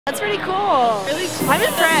That's pretty cool. I'm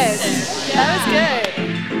impressed. That was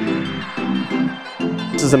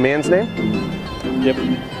good. This is a man's name? Yep.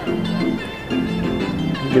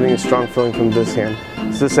 I'm getting a strong feeling from this hand.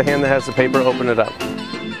 Is this a hand that has the paper? Open it up.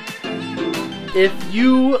 If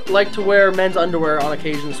you like to wear men's underwear on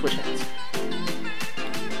occasion, switch hands.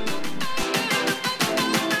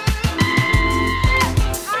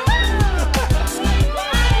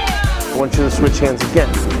 I want you to switch hands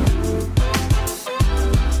again.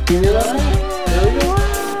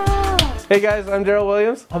 Hey guys, I'm Daryl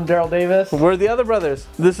Williams. I'm Daryl Davis. We're the other brothers.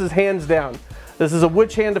 This is hands down. This is a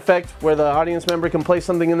which hand effect where the audience member can place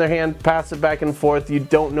something in their hand, pass it back and forth. You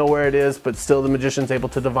don't know where it is, but still the magician's able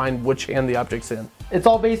to divine which hand the object's in. It's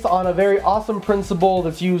all based on a very awesome principle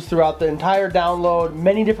that's used throughout the entire download.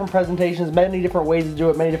 Many different presentations, many different ways to do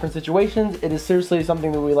it, many different situations. It is seriously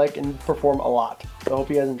something that we like and perform a lot. So I hope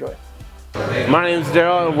you guys enjoy. My name's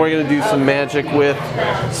Daryl, and we're going to do some magic with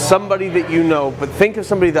somebody that you know, but think of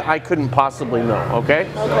somebody that I couldn't possibly know, okay?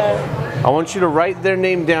 Okay. I want you to write their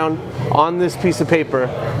name down on this piece of paper.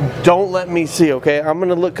 Don't let me see, okay? I'm going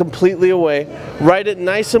to look completely away. Write it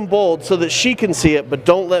nice and bold so that she can see it, but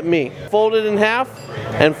don't let me. Fold it in half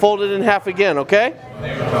and fold it in half again, okay?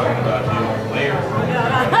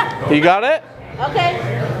 You got it? Okay.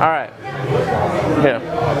 All right. Here.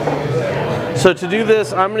 So to do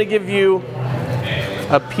this, I'm going to give you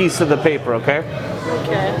a piece of the paper, okay?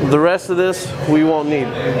 Okay. The rest of this we won't need.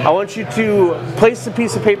 I want you to place the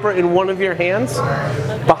piece of paper in one of your hands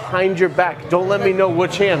behind your back. Don't let me know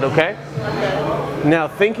which hand, okay? Okay. Now,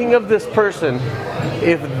 thinking of this person,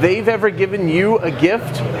 if they've ever given you a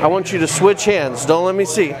gift, I want you to switch hands. Don't let me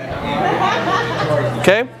see.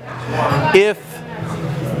 Okay?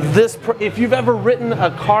 If you've ever written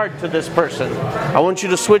a card to this person, I want you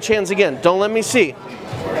to switch hands again. Don't let me see.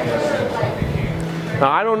 Now,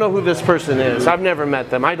 I don't know who this person is. I've never met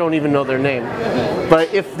them. I don't even know their name.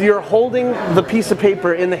 But if you're holding the piece of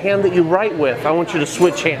paper in the hand that you write with, I want you to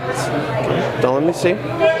switch hands. Don't let me see.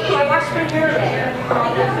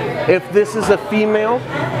 If this is a female,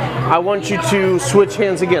 I want you to switch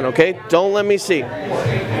hands again, okay? Don't let me see.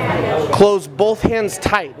 Close both hands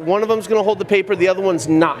tight. One of them's going to hold the paper, the other one's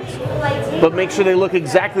not. But make sure they look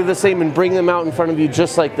exactly the same and bring them out in front of you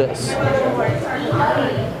just like this.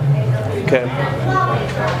 Okay.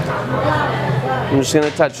 I'm just going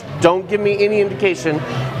to touch. Don't give me any indication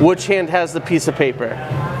which hand has the piece of paper.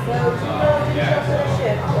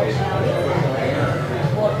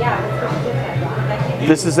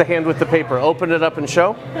 This is the hand with the paper. Open it up and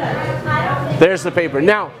show. There's the paper.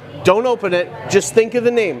 Now, don't open it. Just think of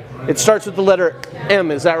the name. It starts with the letter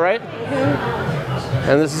M. Is that right?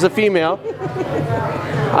 And this is a female.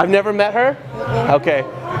 I've never met her. Okay.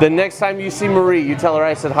 The next time you see Marie, you tell her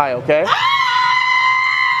I said hi, okay?